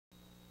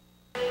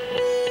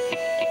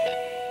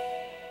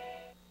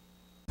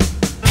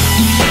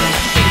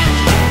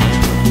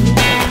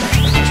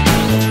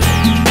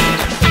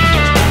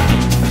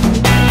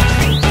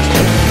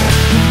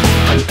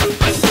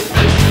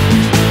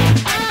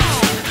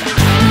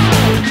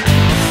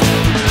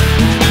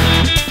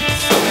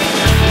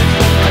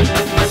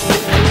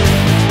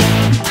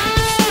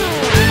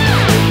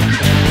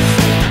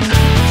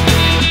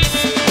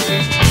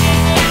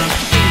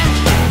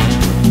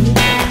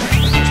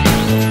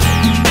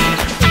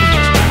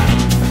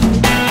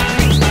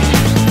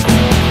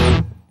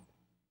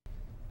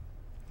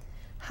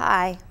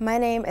Hi, my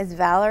name is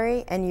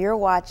Valerie and you're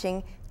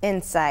watching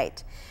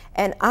Insight.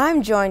 And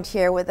I'm joined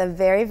here with a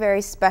very,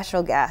 very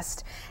special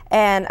guest.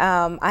 And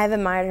I've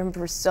admired him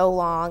for so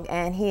long,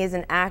 and he is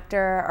an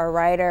actor, a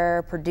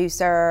writer,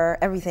 producer,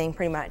 everything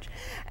pretty much.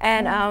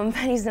 And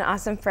he's an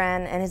awesome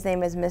friend, and his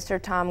name is Mr.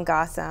 Thom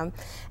Gossom.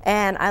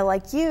 And I'd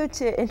like you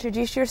to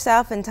introduce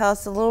yourself and tell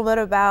us a little bit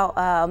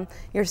about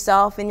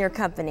yourself and your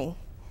company.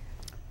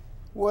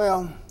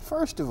 Well,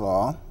 first of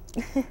all,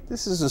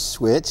 this is a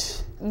switch.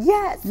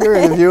 Yes. You're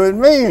interviewing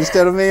me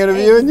instead of me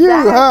interviewing you,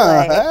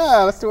 huh?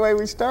 Yeah, that's the way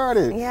we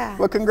started. Yeah.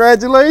 Well,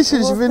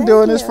 congratulations. You've been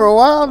doing this for a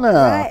while now.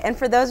 Right. And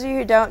for those of you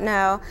who don't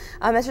know,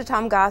 Mr.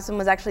 Thom Gossom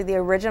was actually the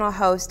original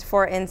host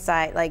for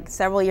Insight, like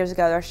several years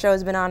ago. Our show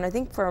has been on, I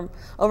think, for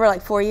over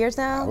like 4 years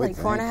now, like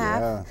 4.5.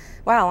 Yeah.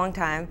 Wow, a long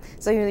time.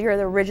 So you're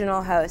the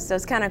original host. So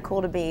it's kind of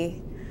cool to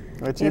be.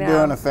 But you're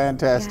doing a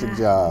fantastic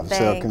job, thanks.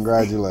 so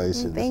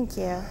congratulations. Thank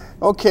you.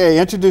 Okay,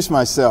 introduce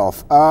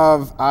myself.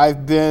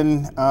 I've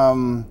been,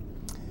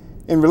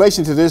 in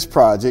relation to this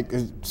project,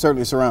 it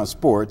certainly surrounds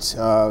sports.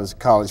 I was a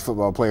college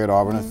football player at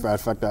Auburn. In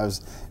fact,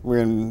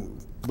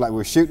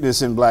 we're shooting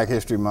this in Black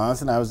History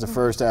Month, and I was the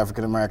first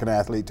African-American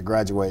athlete to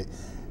graduate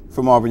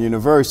from Auburn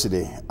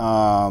University.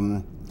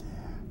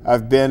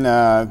 I've been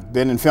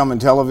in film and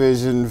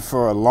television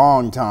for a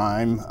long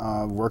time,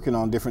 working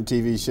on different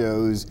TV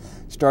shows.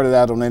 Started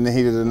out on In the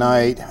Heat of the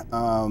Night.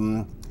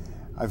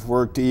 I've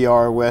worked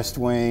ER, West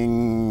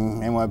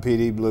Wing,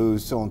 NYPD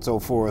Blues, so on and so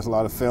forth. A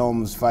lot of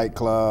films, Fight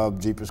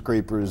Club, Jeepers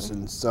Creepers,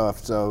 and stuff.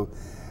 So,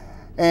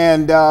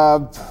 and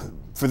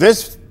for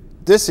this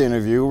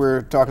interview,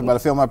 we're talking about a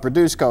film I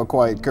produced called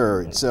Quiet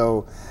Courage.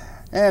 So,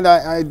 and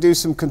I do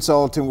some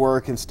consulting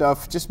work and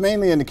stuff, just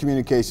mainly in the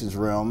communications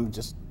realm,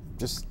 just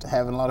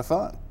having a lot of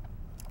fun.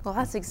 Well,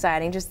 that's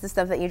exciting. Just the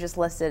stuff that you just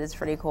listed is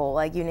pretty cool.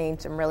 Like, you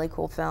named some really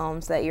cool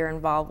films that you're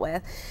involved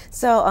with.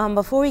 So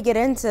before we get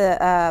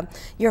into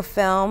your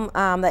film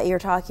that you're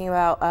talking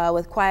about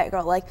with Quiet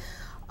Girl, like,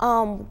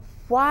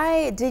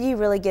 why did you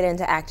really get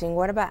into acting?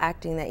 What about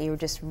acting that you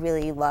just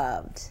really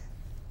loved?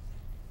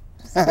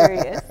 Just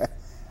curious.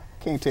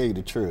 Can't tell you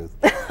the truth.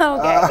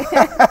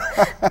 Okay.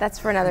 That's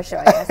for another show,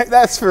 I guess.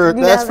 That's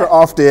for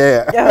off the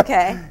air.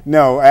 Okay.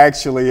 No,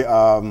 actually,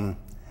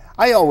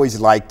 I always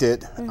liked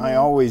it.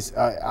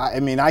 I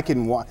mean,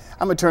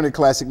 I'm a Turner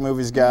Classic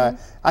Movies guy.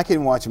 I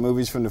can watch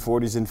movies from the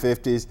 40s and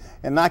 50s,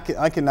 and I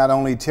can not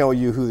only tell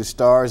you who the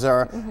stars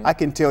are, I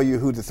can tell you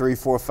who the 3,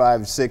 4,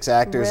 5, 6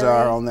 actors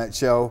are on that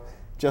show.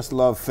 Just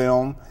love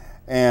film.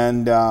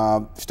 And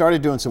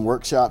started doing some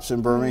workshops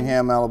in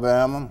Birmingham,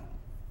 Alabama.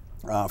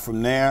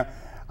 From there,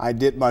 I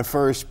did my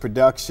first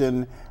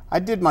production. I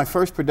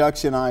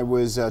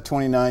was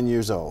 29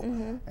 years old.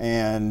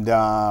 And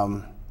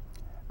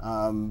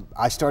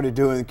I started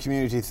doing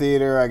community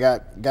theater. I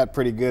got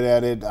pretty good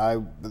at it. I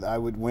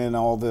would win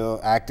all the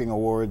acting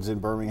awards in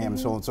Birmingham,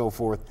 so on and so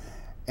forth.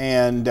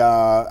 And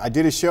I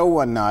did a show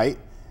one night,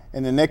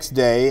 and the next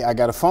day I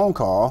got a phone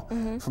call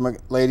from a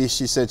lady.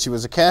 She said she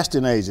was a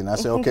casting agent. I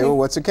said, okay, well,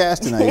 what's a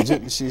casting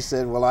agent? And she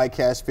said, well, I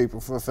cast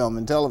people for film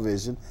and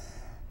television.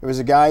 There was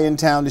a guy in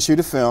town to shoot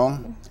a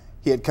film.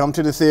 He had come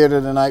to the theater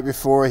the night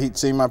before. He'd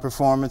seen my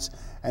performance,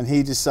 and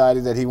he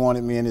decided that he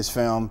wanted me in his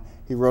film.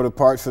 He wrote a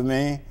part for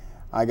me.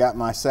 I got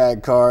my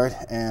SAG card,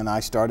 and I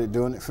started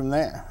doing it from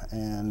there.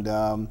 And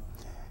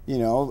you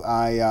know,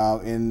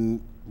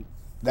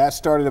 that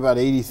started about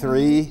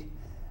 '83.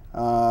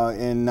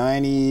 In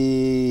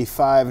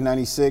 '95,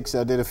 '96,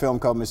 I did a film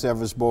called Miss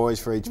Everett's Boys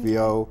for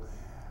HBO.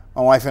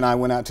 My wife and I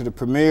went out to the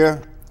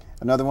premiere.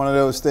 Another one of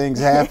those things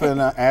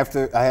happened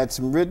after I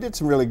did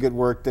some really good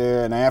work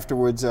there, and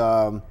afterwards.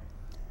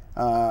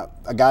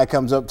 A guy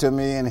comes up to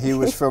me, and he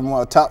was from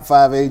a top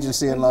 5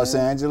 agency in Los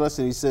Angeles,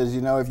 and he says,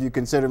 you know, if you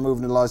consider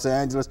moving to Los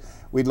Angeles,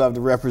 we'd love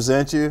to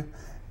represent you.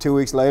 2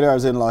 weeks later, I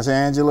was in Los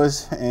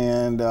Angeles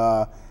and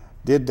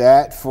did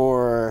that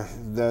for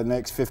the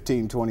next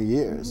 15, 20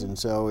 years. And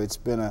so it's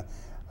been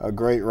a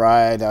great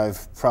ride.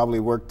 I've probably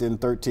worked in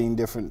 13,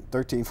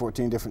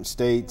 14 different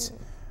states.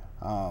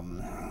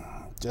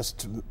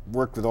 Just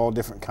worked with all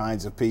different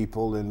kinds of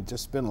people, and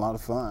just been a lot of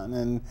fun.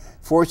 And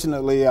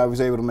fortunately, I was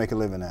able to make a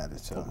living at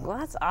it. So. Well,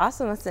 that's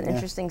awesome. That's an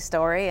interesting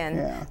story, and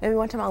maybe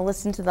one time I'll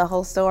listen to the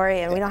whole story.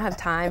 And we don't have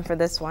time for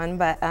this one,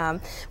 but well,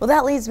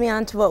 that leads me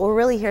on to what we're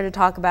really here to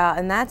talk about,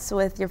 and that's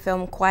with your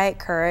film Quiet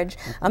Courage,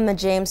 the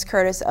James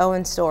Curtis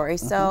Owen story.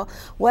 So,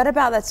 what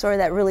about that story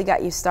that really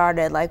got you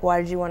started? Like,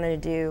 why did you want to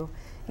do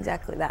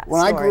exactly that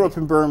When story? I grew up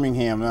in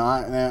Birmingham,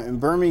 in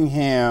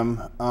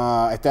Birmingham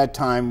at that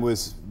time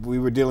we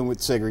were dealing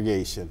with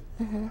segregation.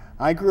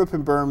 I grew up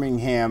in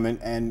Birmingham,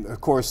 and of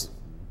course,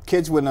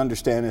 kids wouldn't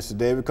understand this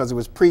today because it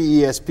was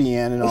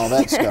pre-ESPN and all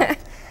that stuff.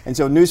 And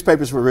so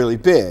newspapers were really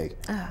big.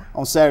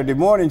 On Saturday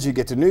mornings, you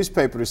get the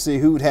newspaper to see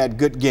who'd had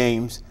good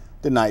games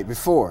the night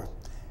before.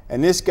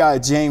 And this guy,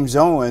 James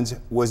Owens,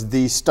 was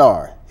the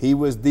star. He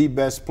was the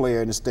best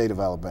player in the state of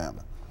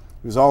Alabama.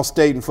 He was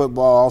all-state in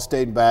football,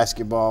 all-state in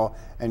basketball,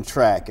 and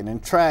track. And in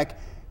track,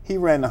 he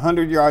ran the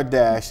 100-yard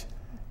dash,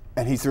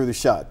 and he threw the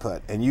shot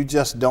put. And you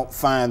just don't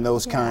find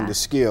those kind of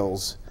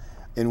skills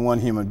in one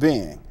human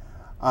being.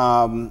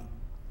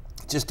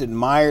 Just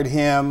admired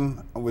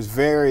him. I was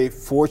very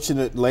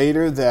fortunate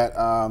later that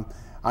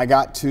I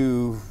got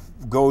to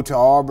go to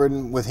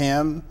Auburn with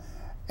him.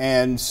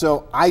 And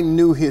so I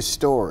knew his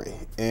story.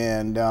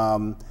 And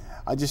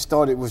I just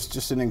thought it was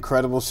just an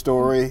incredible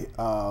story,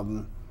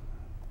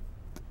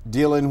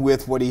 dealing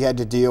with what he had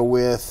to deal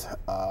with,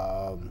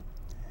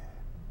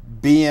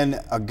 being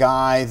a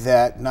guy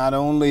that not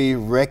only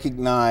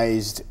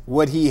recognized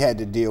what he had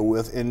to deal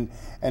with and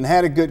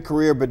had a good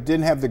career, but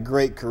didn't have the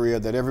great career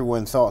that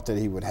everyone thought that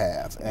he would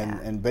have,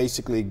 and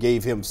basically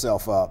gave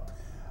himself up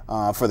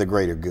for the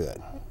greater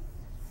good.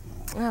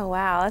 Oh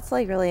wow, that's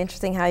like really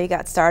interesting how you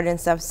got started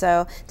and stuff.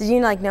 So did you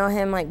like know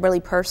him like really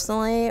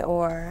personally,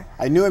 or?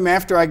 I knew him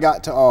after I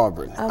got to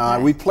Auburn.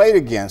 Okay. We played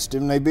against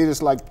him. They beat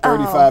us like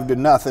 35 to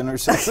nothing or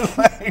something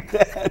like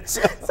that.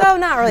 So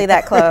not really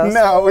that close.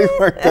 No, we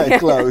weren't that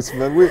close,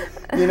 but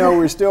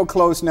we're still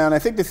close now. And I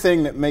think the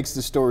thing that makes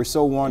the story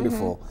so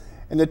wonderful,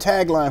 and the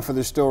tagline for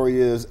the story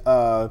is,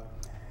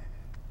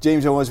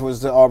 James Owens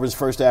was Auburn's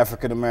first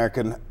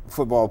African-American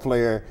football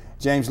player.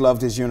 James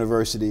loved his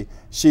university.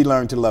 She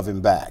learned to love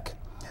him back.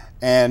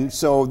 And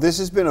so this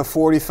has been a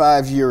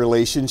 45-year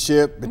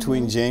relationship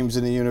between James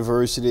and the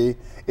university.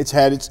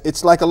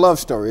 It's like a love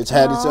story. It's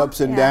had its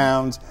ups and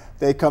downs.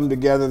 They come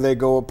together, they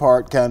go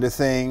apart, kind of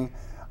thing.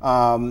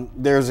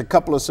 There's a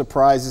couple of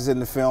surprises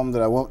in the film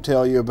that I won't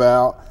tell you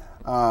about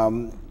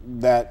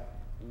that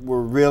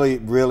were really,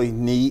 really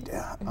neat.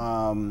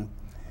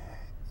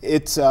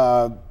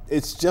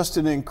 It's just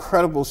an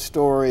incredible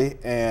story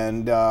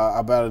and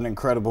about an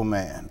incredible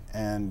man.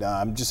 And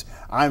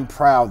I'm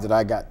proud that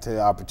I got the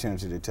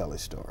opportunity to tell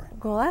his story.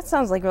 Well, that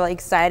sounds like really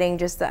exciting,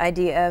 just the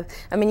idea of,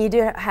 I mean, you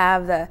do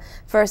have the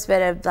first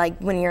bit of like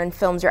when you're in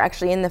films, you're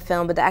actually in the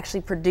film, but to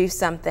actually produce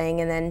something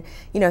and then,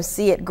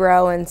 see it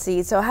grow and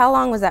see. So how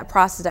long was that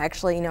process to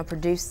actually,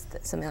 produce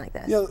something like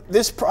this?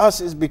 This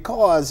process,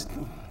 because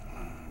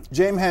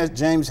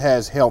James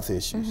has health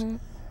issues.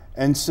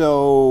 And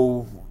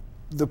so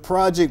the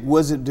project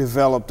wasn't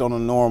developed on a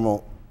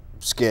normal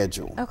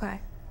schedule. Okay.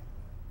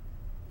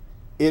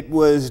 It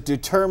was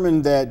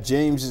determined that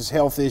James's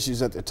health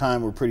issues at the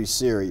time were pretty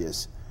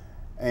serious.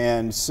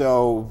 And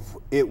so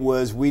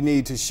we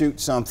need to shoot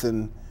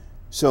something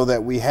so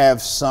that we have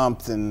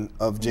something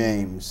of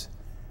James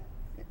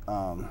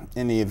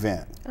in the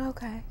event.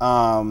 Okay.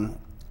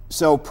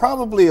 So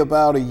probably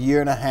about a year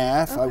and a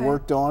half I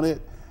worked on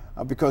it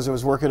because I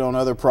was working on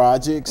other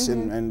projects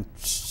and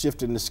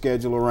shifting the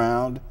schedule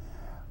around.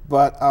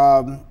 But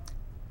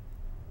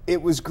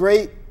it was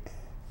great.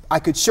 I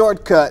could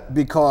shortcut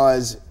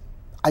because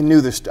I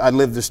knew I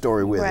lived the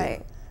story with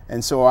him.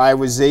 And so I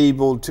was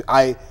able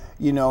to,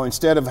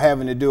 instead of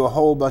having to do a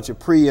whole bunch of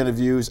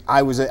pre-interviews,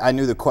 I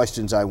knew the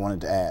questions I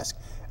wanted to ask.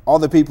 All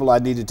the people I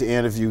needed to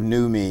interview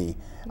knew me.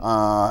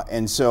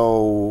 And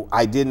so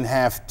I didn't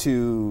have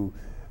to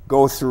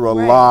go through a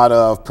lot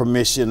of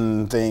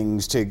permission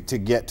things to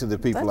get to the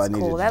people I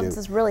needed to do. That's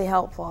just really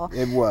helpful.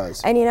 It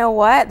was. And you know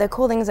what? The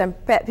cool thing is I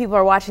bet people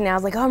are watching now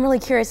is like, oh, I'm really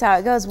curious how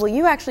it goes. Well,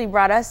 you actually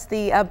brought us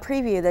the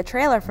preview, the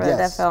trailer for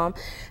the film.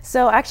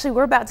 So actually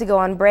we're about to go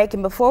on break,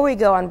 and before we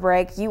go on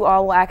break, you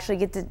all will actually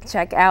get to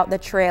check out the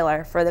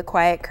trailer for The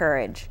Quiet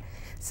Courage.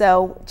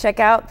 So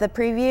check out the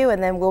preview,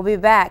 and then we'll be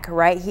back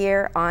right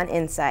here on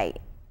Insight.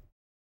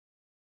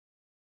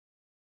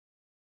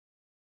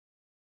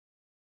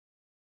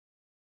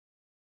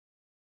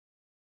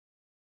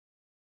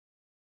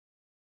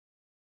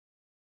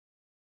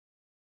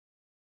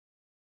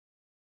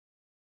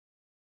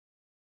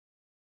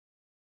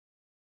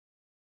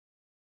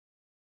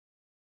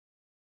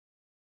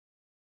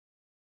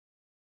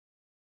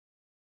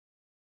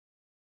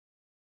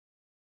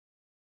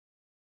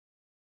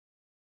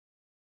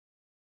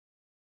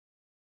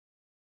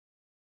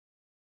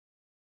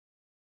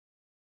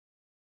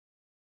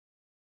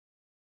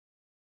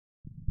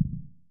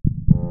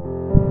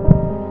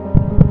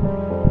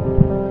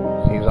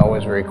 He's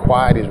always very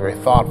quiet, he's very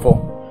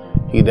thoughtful.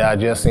 He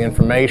digests the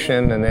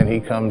information and then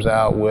he comes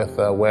out with,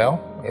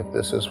 well, if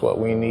this is what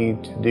we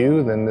need to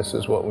do, then this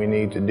is what we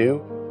need to do.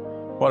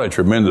 What a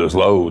tremendous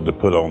load to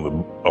put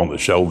on the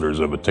shoulders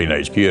of a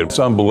teenage kid. It's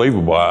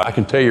unbelievable. I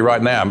can tell you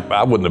right now,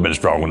 I wouldn't have been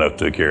strong enough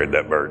to carry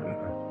that burden.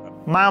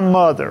 My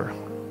mother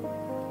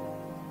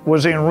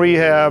was in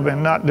rehab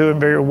and not doing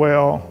very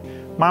well.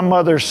 My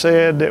mother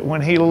said that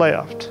when he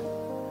left,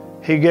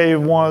 he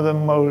gave one of the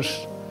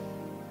most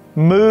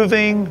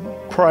moving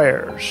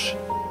prayers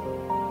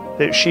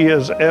that she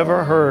has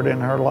ever heard in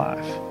her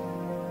life.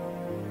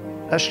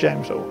 That's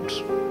James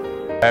Owens.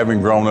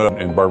 Having grown up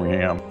in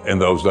Birmingham in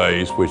those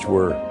days, which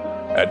were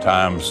at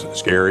times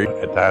scary,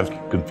 at times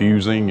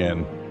confusing,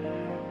 and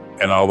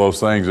all those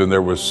things, and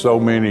there was so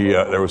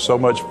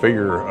much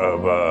fear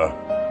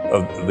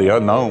of the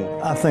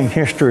unknown. I think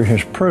history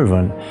has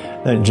proven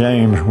that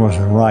James was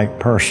the right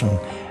person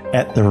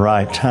at the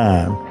right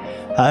time.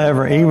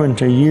 However, even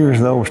to use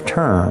those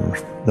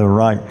terms, the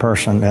right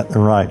person at the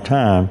right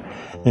time,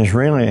 is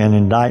really an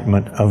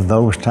indictment of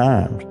those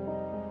times.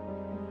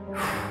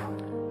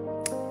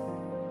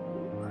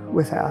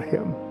 Without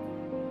him,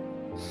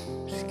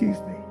 excuse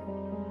me,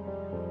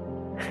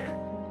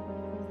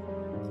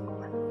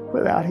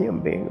 without him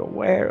being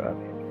aware of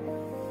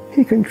it.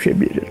 He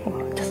contributed a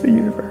lot to the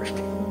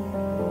university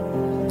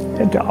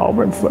and to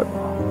Auburn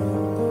football.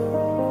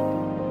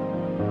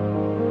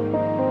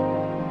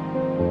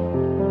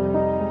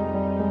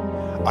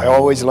 I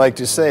always like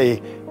to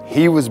say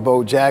he was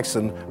Bo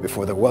Jackson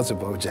before there was a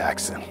Bo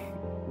Jackson.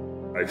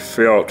 I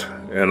felt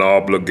an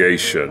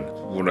obligation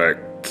when I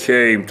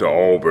came to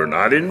Auburn.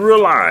 I didn't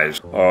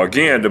realize,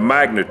 again, the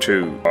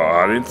magnitude.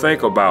 I didn't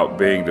think about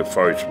being the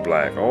first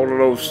black. All of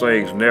those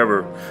things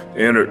never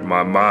entered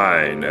my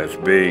mind as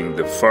being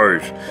the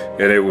first.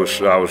 And I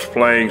was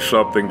playing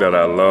something that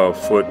I love,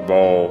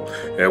 football.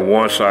 And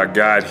once I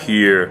got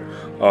here,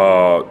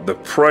 the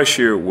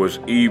pressure was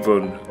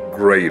even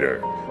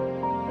greater.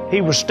 He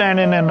was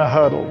standing in the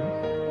huddle.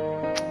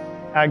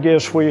 I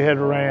guess we had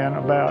ran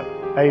about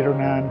 8 or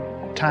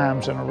 9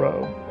 times in a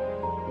row.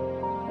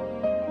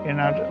 And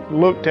I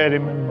looked at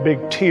him and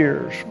big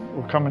tears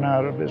were coming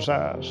out of his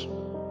eyes.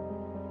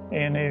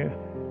 And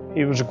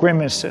he was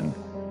grimacing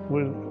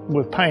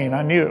with pain.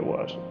 I knew it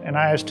was. And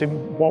I asked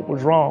him what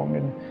was wrong.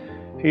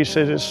 And he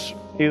said, it's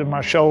either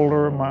my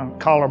shoulder or my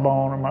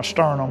collarbone or my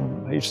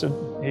sternum. I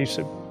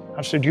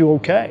said, you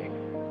okay?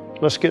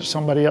 Let's get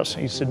somebody else.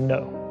 He said,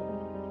 no.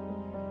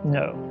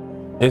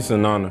 It's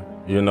an honor,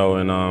 you know,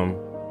 and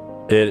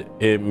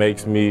it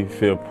makes me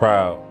feel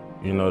proud,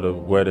 you know, to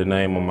wear the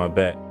name on my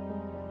back.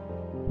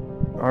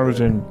 I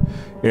was in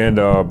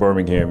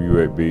Birmingham,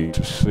 UAB,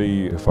 to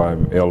see if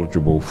I'm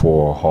eligible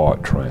for a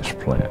heart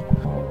transplant.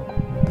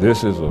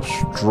 This is a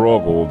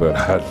struggle that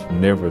I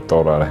never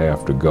thought I'd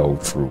have to go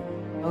through.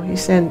 He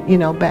said, you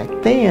know, back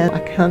then I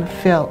kind of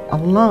felt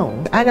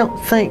alone. I don't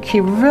think he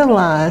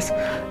realized,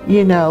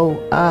 you know,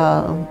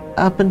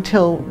 up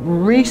until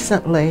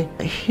recently,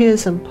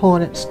 his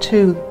importance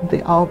to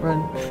the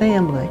Auburn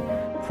family.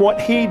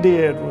 What he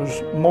did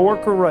was more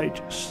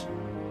courageous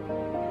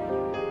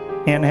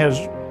and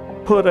has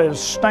put a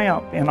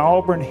stamp in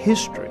Auburn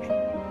history,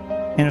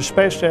 and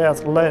especially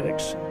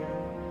athletics,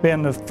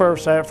 being the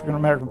first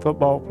African-American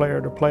football player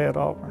to play at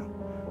Auburn,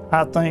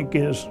 I think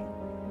is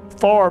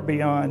far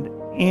beyond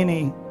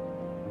any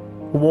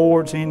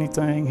awards,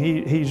 anything.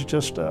 He's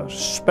just a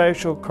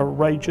special,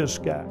 courageous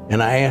guy.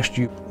 And I asked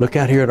you, look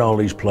out here at all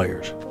these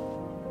players.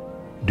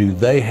 Do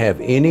they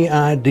have any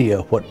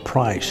idea what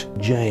price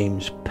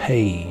James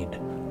paid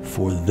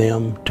for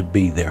them to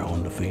be there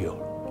on the field?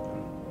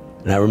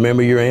 And I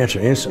remember your answer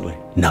instantly,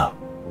 no.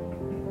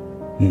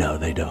 No,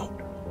 they don't.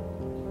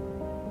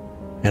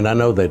 And I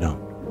know they don't.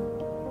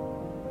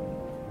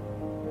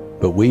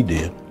 But we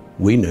did.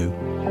 We knew.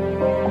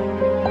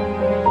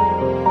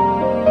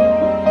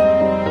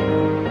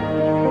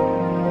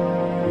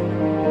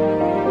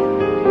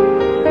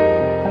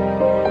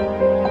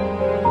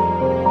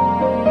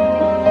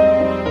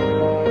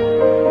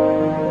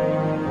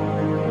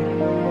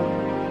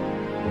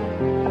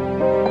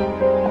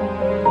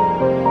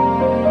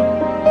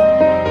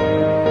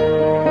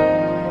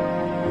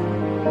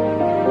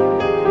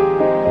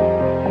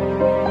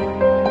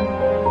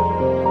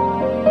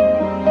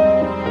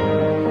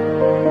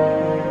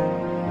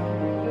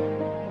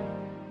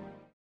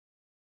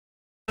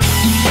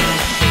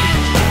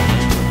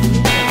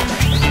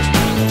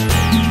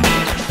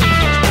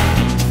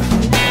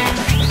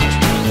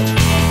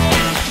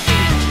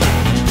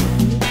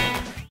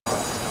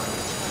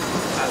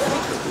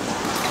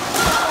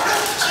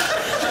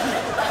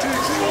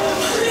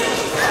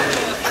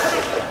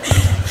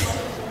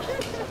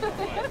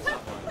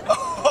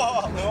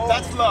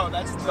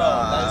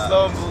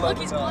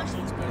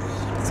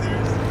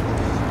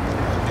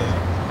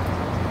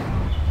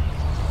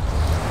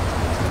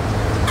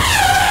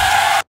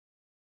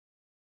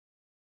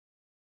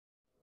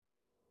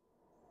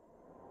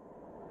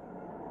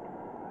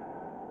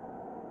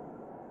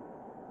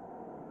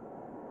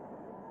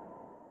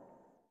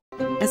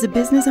 As a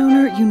business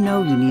owner, you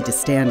know you need to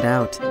stand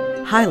out,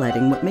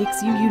 highlighting what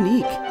makes you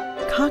unique.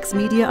 Cox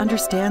Media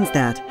understands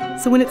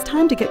that, so when it's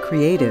time to get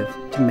creative,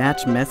 to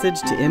match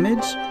message to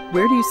image,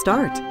 where do you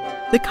start?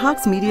 The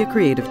Cox Media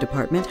Creative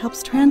Department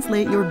helps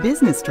translate your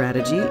business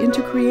strategy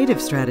into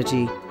creative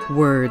strategy.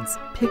 Words,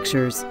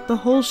 pictures, the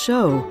whole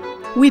show.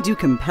 We do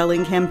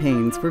compelling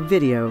campaigns for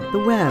video, the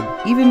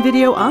web, even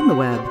video on the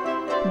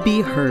web.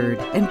 Be heard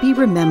and be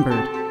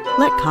remembered.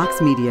 Let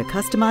Cox Media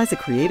customize a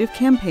creative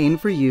campaign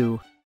for you.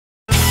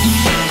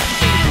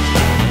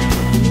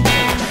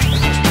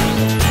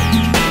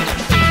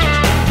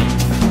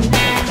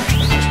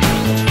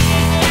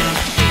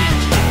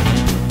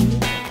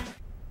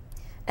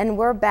 And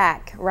we're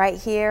back right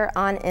here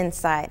on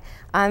Insight.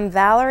 I'm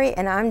Valerie,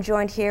 and I'm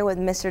joined here with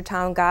Mr.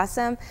 Thom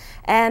Gossom.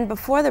 And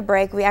before the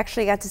break, we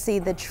actually got to see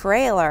the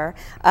trailer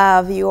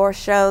of your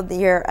show,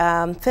 your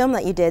film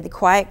that you did, The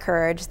Quiet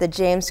Courage, the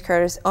James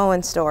Curtis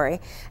Owen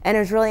story. And it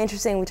was really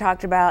interesting. We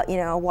talked about, you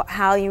know,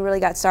 how you really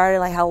got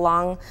started, like how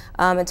long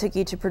it took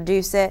you to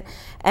produce it.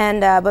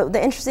 And but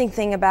the interesting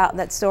thing about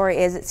that story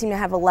is it seemed to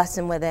have a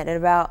lesson with it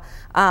about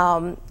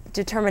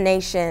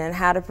determination and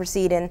how to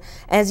proceed. And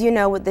as you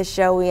know, with this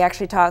show, we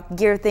actually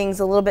gear things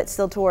a little bit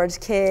still towards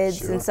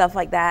kids and stuff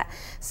like that.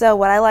 So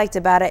what I liked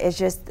about it is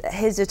just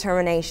his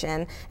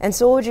determination. And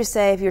so what would you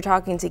say if you're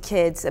talking to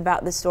kids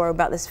about this story,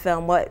 about this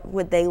film, what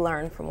would they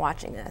learn from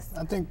watching this?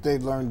 I think they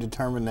learn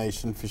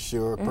determination for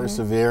sure,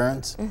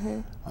 perseverance.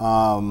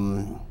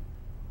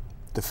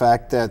 The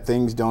fact that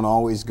things don't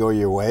always go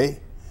your way,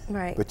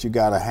 but you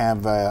got to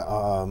have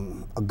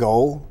a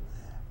goal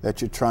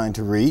that you're trying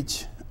to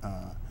reach.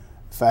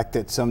 The fact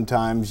that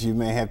sometimes you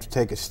may have to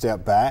take a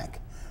step back.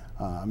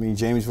 I mean,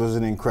 James was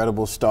an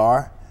incredible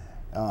star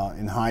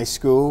in high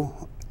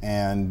school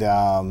and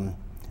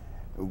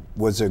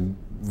was a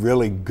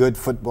really good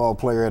football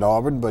player at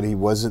Auburn, but he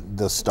wasn't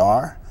the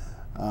star.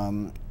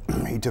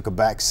 He took a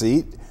back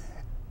seat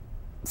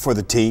for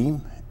the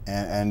team.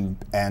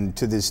 And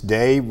to this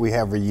day, we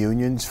have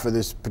reunions for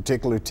this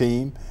particular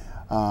team,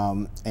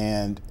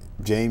 and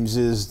James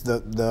is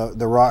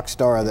the rock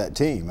star of that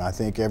team. I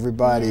think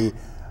everybody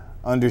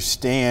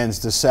understands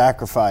the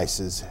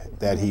sacrifices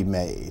that he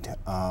made.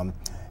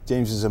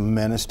 James is a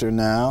minister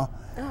now,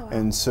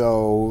 and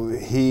so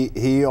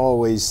he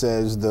always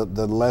says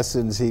the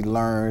lessons he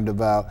learned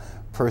about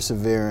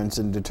perseverance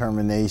and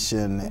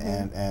determination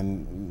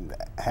and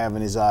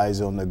having his eyes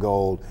on the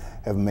goal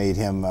have made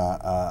him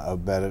a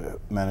better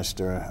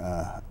minister,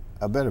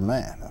 a better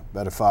man, a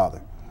better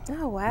father.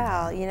 Oh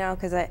wow! You know,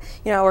 because I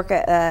work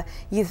at a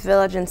youth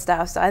village and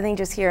stuff, so I think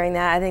just hearing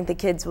that, I think the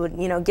kids would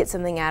get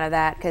something out of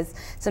that, because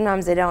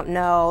sometimes they don't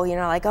know,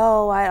 like,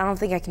 oh, I don't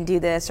think I can do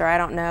this, or I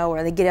don't know,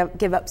 or they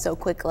give up so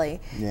quickly.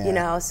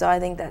 So I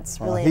think that's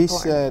really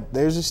important. He said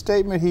there's a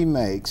statement he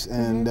makes,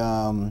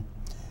 and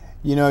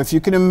if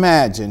you can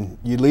imagine,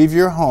 you leave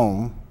your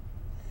home.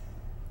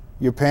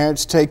 Your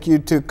parents take you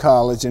to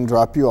college and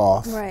drop you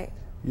off. Right.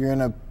 You're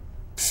in a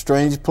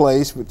strange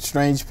place with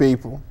strange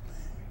people.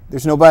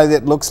 There's nobody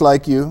that looks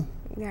like you.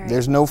 Right.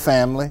 There's no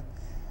family.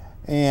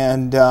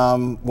 And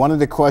one of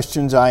the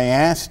questions I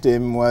asked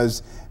him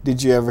was,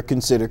 did you ever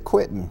consider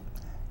quitting?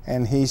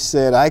 And he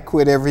said, I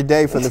quit every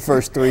day for the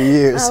first 3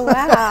 years. Oh,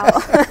 wow.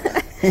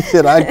 He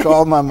said, I'd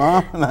call my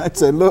mom and I'd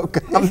say, look,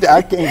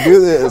 I can't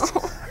do this.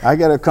 I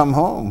got to come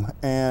home.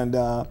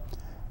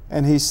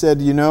 And he said,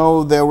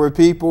 there were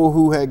people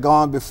who had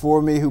gone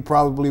before me who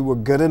probably were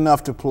good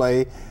enough to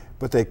play,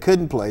 but they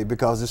couldn't play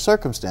because the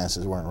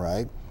circumstances weren't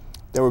right.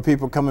 There were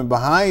people coming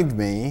behind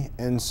me,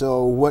 and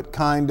so what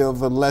kind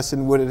of a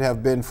lesson would it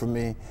have been for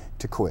me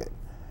to quit?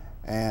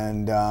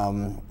 And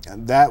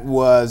that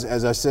was,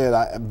 as I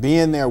said,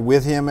 being there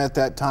with him at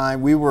that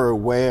time, we were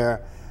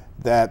aware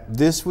that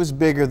this was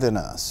bigger than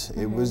us.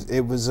 It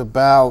was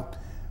about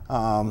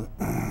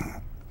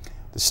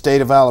the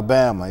state of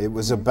Alabama. It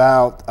was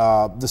about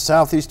the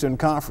Southeastern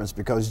Conference,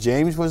 because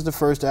James was the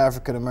first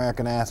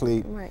African-American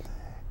athlete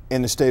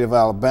in the state of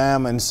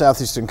Alabama, in the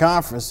Southeastern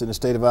Conference, in the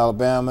state of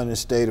Alabama, in the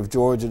state of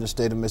Georgia, in the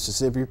state of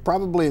Mississippi,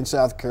 probably in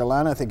South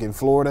Carolina, I think in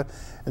Florida,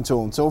 and so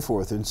on and so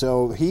forth. And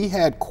so he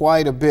had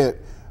quite a bit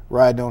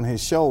riding on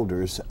his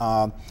shoulders.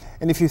 And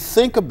if you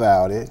think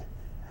about it,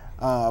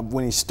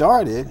 when he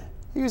started,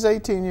 he was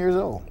 18 years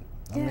old.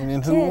 I mean,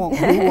 and who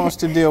wants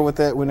to deal with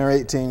that when they're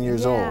 18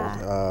 years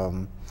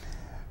old?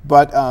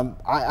 But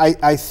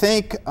I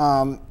think,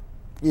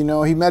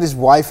 he met his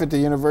wife at the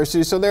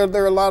university, so there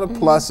are a lot of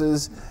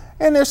pluses,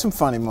 and there's some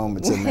funny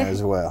moments in there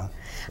as well.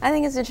 I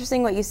think it's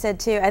interesting what you said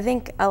too. I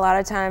think a lot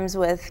of times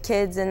with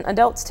kids and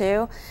adults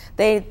too,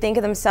 they think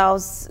of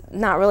themselves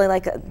not really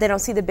they don't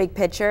see the big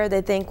picture.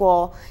 They think,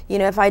 well,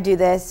 if I do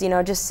this,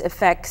 it just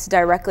affects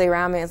directly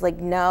around me. It's like,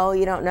 no,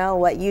 you don't know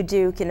what you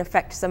do can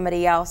affect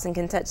somebody else and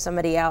can touch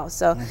somebody else.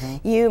 So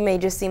you may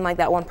just seem like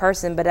that one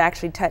person, but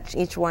actually touch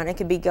each one. It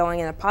could be going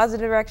in a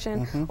positive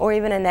direction or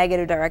even a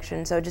negative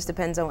direction. So it just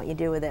depends on what you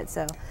do with it.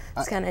 So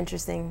it's kind of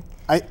interesting.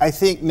 I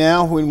think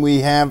now when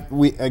we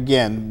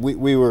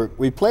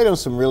played on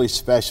some really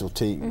special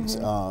teams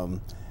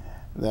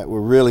that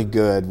were really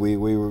good. We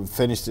were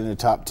finished in the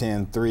top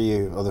 10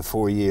 3 of the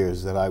 4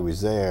 years that I was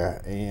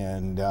there,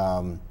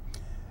 and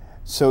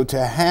so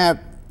to have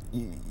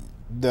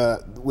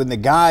when the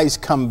guys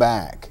come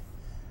back,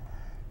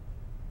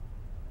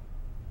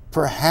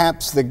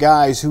 perhaps the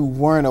guys who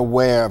weren't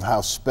aware of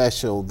how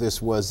special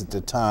this was at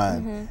the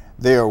time,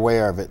 they're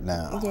aware of it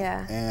now.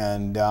 Yeah.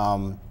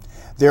 And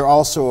they're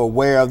also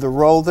aware of the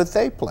role that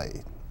they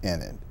played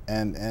in it,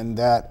 and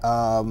that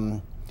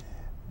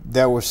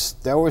there were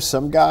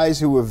some guys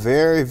who were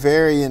very,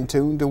 very in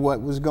tune to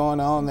what was going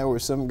on. There were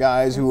some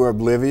guys who were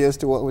oblivious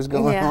to what was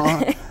going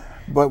on.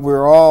 But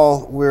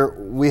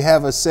we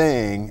have a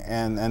saying,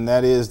 and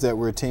that is that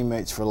we're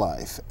teammates for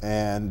life.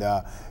 And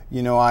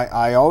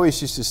I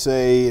always used to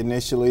say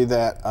initially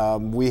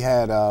that we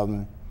had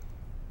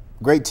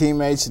great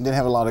teammates and didn't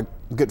have a lot of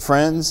good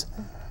friends.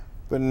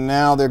 But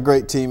now they're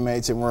great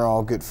teammates and we're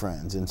all good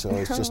friends. And so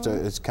it's just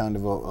it's kind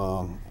of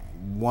a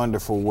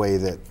wonderful way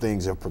that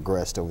things have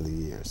progressed over the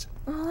years.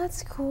 Oh,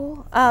 that's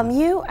cool.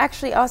 You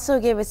actually also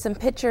gave us some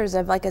pictures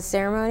of a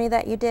ceremony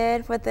that you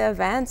did with the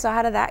event. So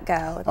how did that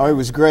go? Oh, it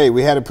was great.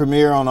 We had a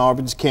premiere on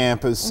Auburn's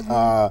campus.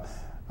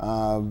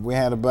 We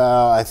had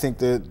about, I think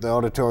the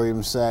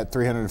auditorium sat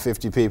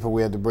 350 people.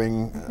 We had to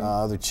bring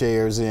the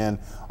chairs in.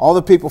 All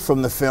the people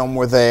from the film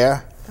were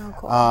there. Oh,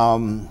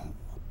 cool.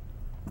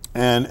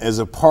 And as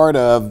a part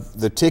of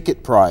the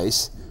ticket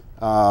price,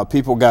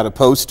 people got a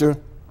poster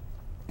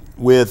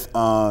with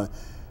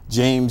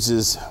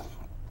James's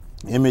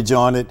image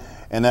on it,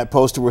 and that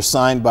poster was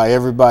signed by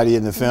everybody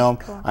in the film.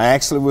 Cool. I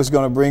actually was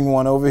going to bring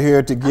one over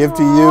here to give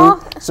to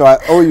you, so I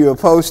owe you a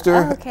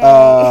poster.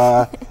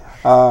 Okay.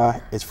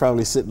 It's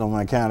probably sitting on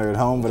my counter at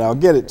home, but I'll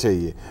get it to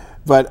you.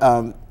 But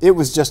it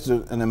was just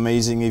an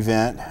amazing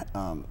event.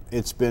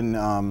 It's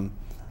been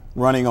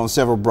running on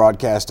several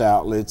broadcast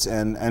outlets,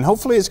 and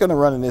hopefully it's going to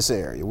run in this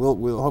area.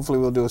 Hopefully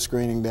we'll do a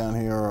screening down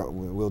here, or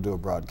we'll do a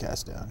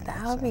broadcast down here.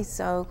 That would be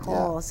so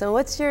cool. Yeah. So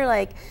what's your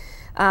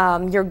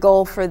your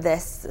goal for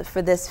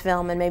this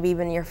film, and maybe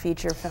even your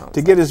future films?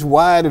 To get as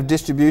wide of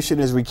distribution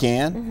as we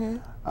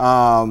can.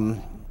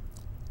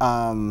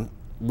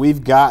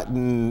 We've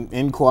gotten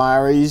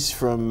inquiries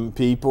from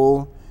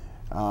people,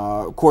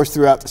 of course,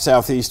 throughout the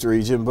Southeast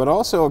region, but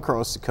also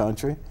across the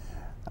country.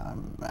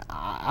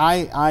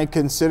 I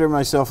consider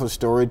myself a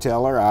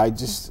storyteller.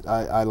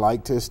 I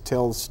like to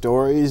tell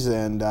stories,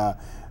 and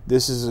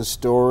this is a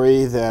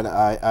story that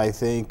I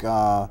think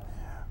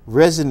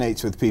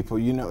resonates with people.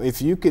 You know,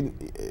 if you can,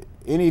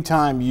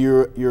 anytime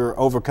you're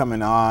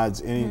overcoming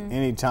odds,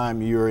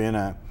 anytime you're in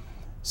a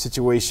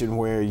situation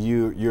where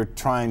you're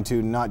trying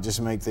to not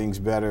just make things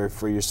better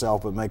for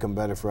yourself, but make them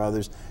better for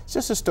others, it's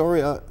just a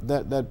story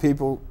that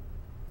people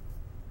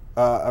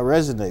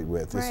resonate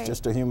with. It's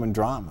just a human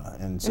drama,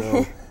 and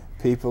so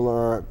people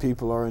are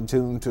in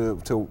tune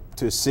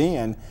to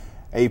seeing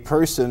a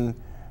person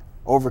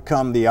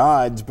overcome the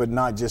odds, but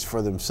not just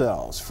for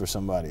themselves, for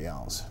somebody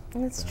else.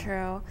 That's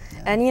true.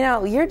 Yeah. And you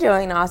know, you're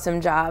doing an awesome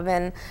job,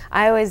 and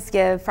I always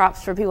give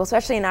props for people,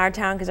 especially in our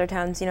town, because our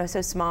town's, you know, so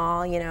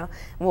small, you know.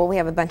 Well, we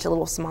have a bunch of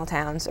little small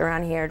towns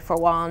around here, Fort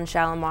Walton,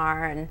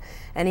 Shalimar,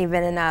 and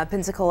even in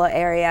Pensacola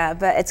area,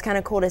 but it's kind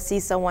of cool to see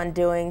someone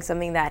doing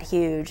something that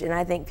huge, and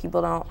I think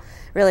people don't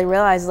really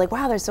realize, like,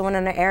 wow, there's someone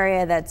in an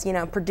area that's, you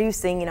know,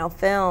 producing, you know,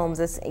 films,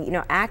 that's, you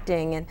know,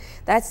 acting, and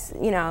that's,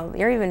 you know,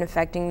 you're even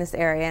affecting this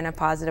area in a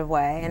positive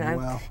way, and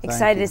I'm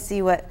excited to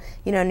see what,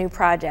 you know, new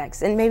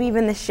projects, and maybe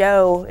even the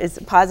show is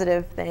a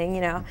positive thing,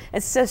 you know.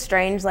 It's so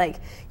strange, like,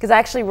 because I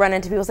actually run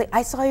into people, like,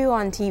 I saw you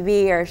on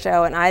TV or a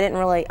show, and I didn't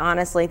really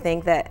honestly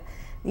think that,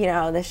 you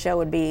know, this show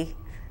would be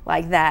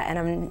like that, and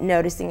I'm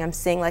noticing, I'm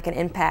seeing like an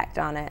impact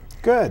on it.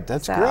 Good,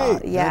 that's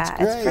great. Yeah, that's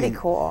great. It's pretty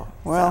cool.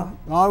 Well,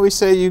 I always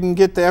say you can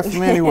get there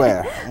from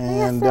anywhere,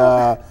 and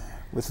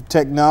with the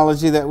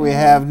technology that we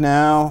have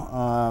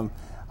now,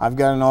 I've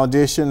got an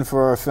audition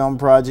for a film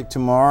project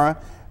tomorrow,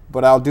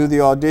 but I'll do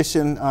the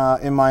audition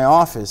in my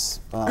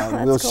office.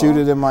 We'll shoot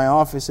it in my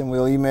office, and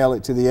we'll email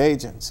it to the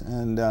agents.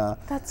 And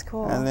that's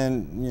cool. And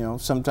then, you know,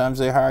 sometimes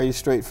they hire you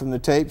straight from the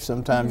tape.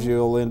 Sometimes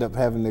you'll end up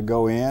having to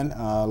go in.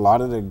 A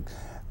lot of the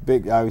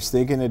I was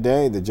thinking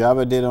today, the job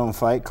I did on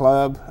Fight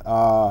Club,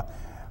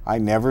 I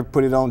never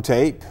put it on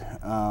tape.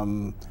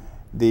 The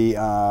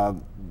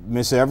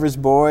Miss Evers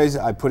boys,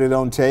 I put it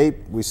on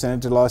tape. We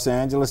sent it to Los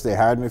Angeles. They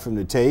hired me from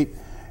the tape.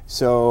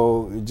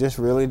 So it just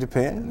really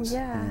depends.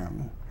 Yeah. You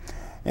know.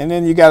 And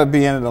then you got to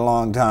be in it a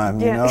long time.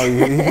 You know,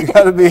 you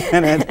got to be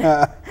in it.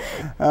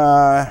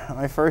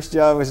 My first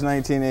job was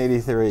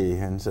 1983,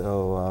 and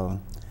so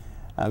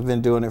I've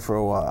been doing it for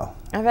a while.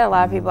 I've had a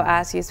lot of people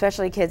ask you,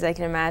 especially kids I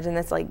can imagine,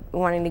 that's like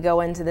wanting to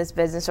go into this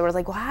business, or it's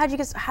like, well, how do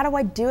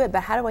I do it,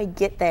 but how do I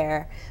get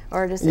there?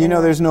 Or just, you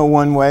know, there's no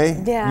one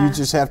way. Yeah. You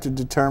just have to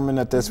determine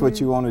that that's what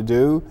you want to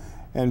do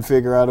and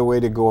figure out a way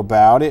to go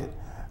about it.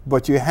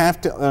 But you have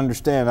to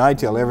understand, I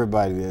tell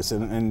everybody this,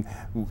 and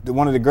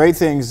one of the great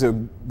things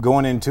of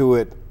going into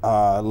it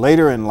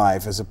later in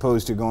life as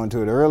opposed to going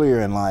to it earlier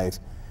in life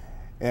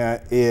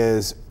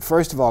is,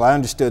 first of all, I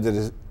understood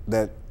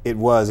that it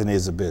was and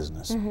is a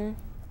business.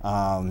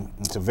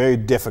 It's a very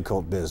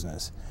difficult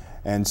business.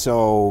 And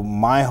so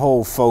my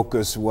whole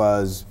focus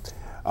was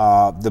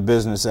the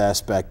business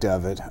aspect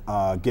of it,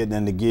 getting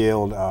in the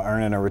guild,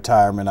 earning a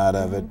retirement out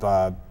of it,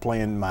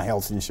 paying my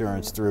health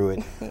insurance through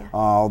it,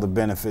 all the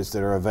benefits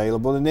that are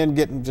available, and then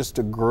getting just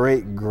a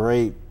great,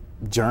 great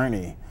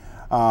journey.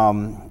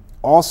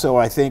 Also,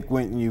 I think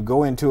when you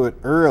go into it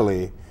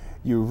early,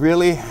 you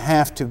really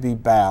have to be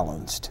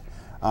balanced.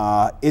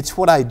 It's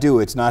what I do,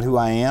 it's not who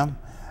I am.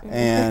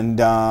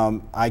 And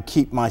I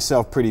keep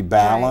myself pretty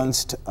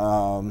balanced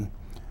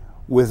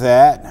with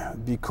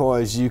that,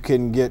 because you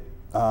can get,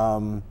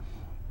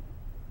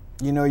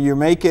 you know, you're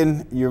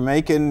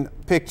making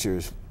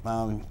pictures.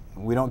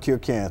 We don't cure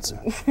cancer,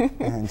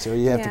 and so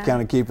you have to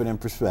kind of keep it in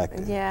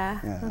perspective. Yeah,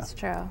 that's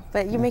true.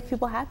 But you make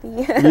people happy.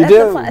 You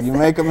do. You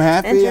make them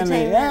happy, and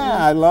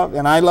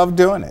I love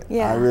doing it.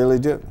 Yeah. I really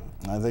do.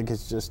 I think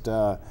it's just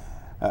a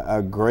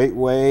great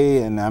way,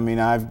 and I mean,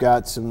 I've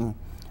had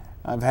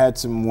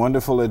some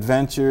wonderful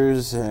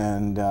adventures,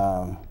 and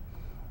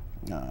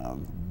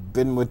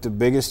been with the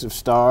biggest of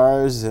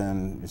stars,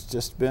 and it's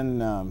just been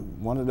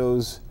one of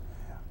those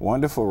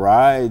wonderful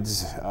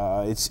rides.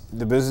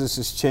 The business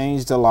has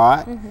changed a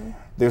lot.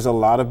 There's a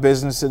lot of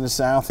business in the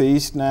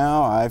Southeast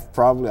now.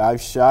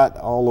 I've shot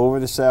all over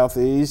the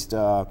Southeast,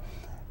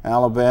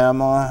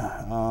 Alabama,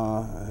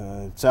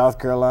 South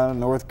Carolina,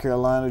 North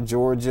Carolina,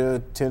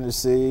 Georgia,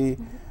 Tennessee.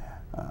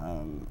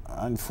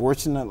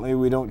 Unfortunately,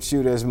 we don't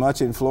shoot as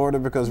much in Florida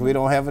because we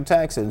don't have a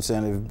tax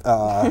incentive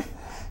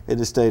in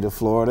the state of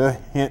Florida.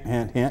 Hint,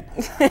 hint, hint.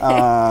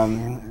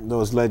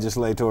 Those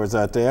legislators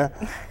out there.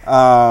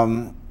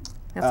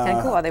 That's kind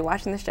of cool. Are they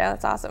watching the show?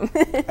 That's awesome.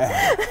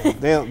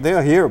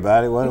 they'll hear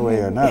about it one way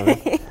or another.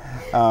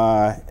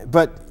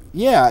 But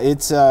yeah,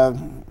 it's a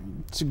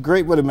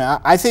great way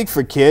to. I think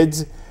for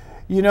kids,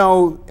 you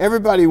know,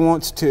 everybody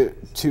wants to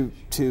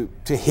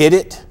hit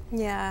it.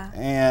 Yeah.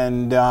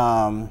 And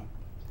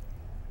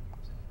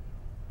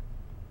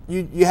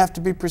you have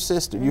to be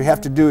persistent. You have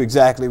to do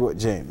exactly what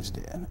James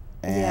did.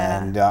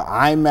 And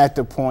I'm at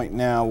the point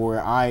now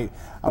where I'm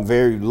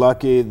very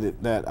lucky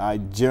that I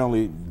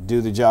generally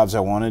do the jobs I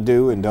want to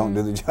do and don't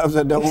do the jobs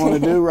I don't want to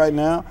do right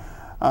now.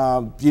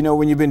 You know,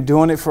 when you've been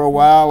doing it for a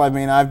while, I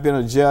mean, I've been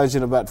a judge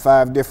in about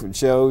 5 different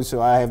shows,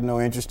 so I have no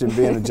interest in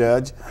being a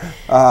judge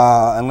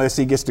unless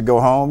he gets to go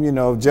home. You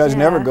know, judge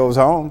never goes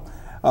home.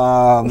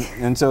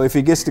 And so if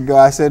he gets to go,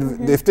 I said,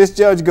 if this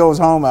judge goes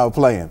home, I'll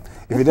play him.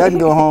 If he doesn't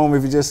go home,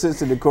 if he just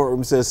sits in the courtroom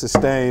and says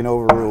sustained,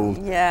 overruled,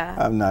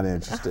 I'm not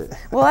interested.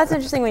 Well, that's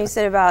interesting when you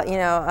said about, you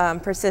know,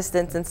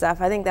 persistence and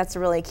stuff. I think that's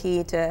really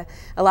key to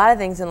a lot of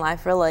things in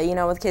life, really. You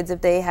know, with kids, if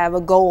they have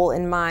a goal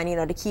in mind, you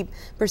know, to keep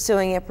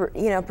pursuing it,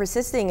 you know,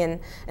 persisting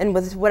and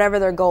with whatever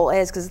their goal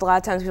is, because a lot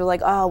of times people are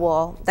like, oh,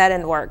 well, that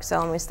didn't work, so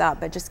let me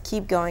stop. But just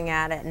keep going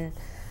at it.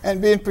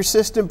 And being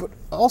persistent, but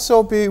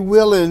also be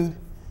willing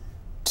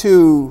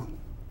to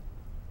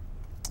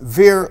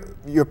veer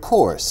your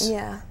course.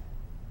 Yeah.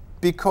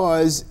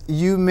 Because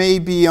you may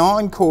be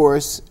on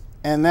course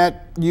and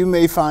that you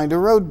may find a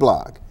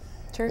roadblock.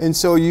 True. And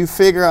so you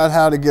figure out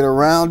how to get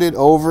around it,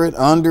 over it,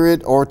 under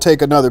it, or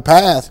take another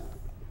path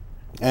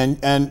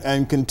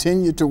and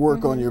continue to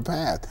work on your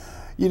path.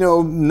 You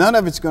know, none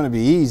of it's going to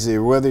be easy,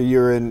 whether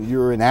you're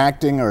in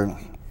acting or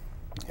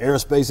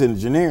aerospace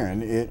engineering.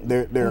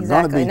 There are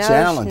going to be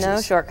challenges.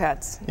 No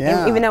shortcuts.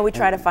 Yeah. Even though we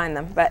try to find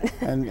them, but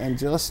and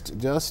just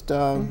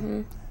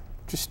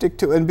stick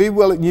to it and be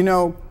willing. You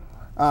know,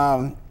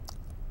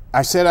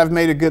 I said I've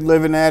made a good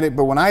living at it,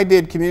 but when I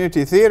did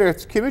community theater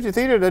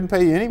doesn't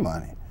pay you any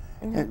money.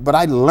 But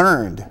I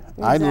learned.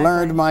 Exactly. I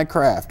learned my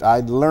craft. I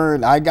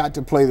got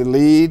to play the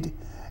lead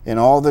in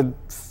all the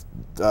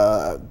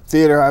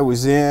theater I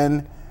was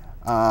in.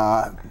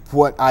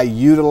 What I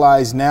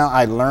utilize now,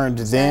 I learned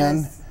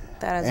then.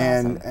 That is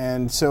awesome.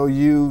 And so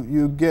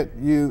your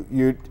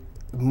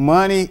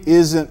money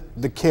isn't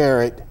the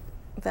carrot.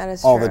 That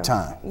is all true. the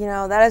time. You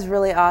know, that is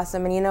really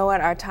awesome. And you know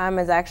what? Our time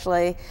is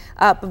actually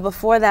up. But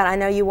before that, I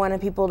know you wanted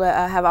people to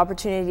have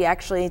opportunity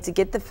actually to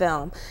get the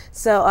film.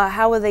 So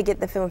how will they get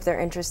the film if they're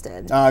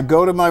interested?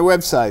 Go to my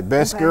website,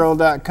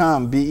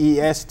 bestgirl.com,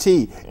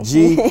 BESTGURL.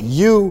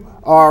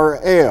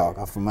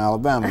 I'm from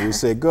Alabama, we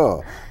say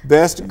go.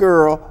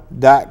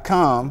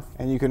 Bestgirl.com,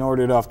 and you can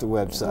order it off the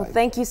website. Well,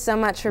 thank you so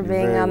much for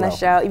being on the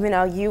show. Even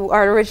though you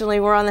originally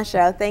were on the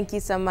show, thank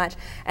you so much.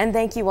 And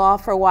thank you all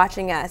for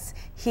watching us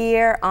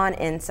here on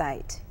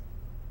Insight.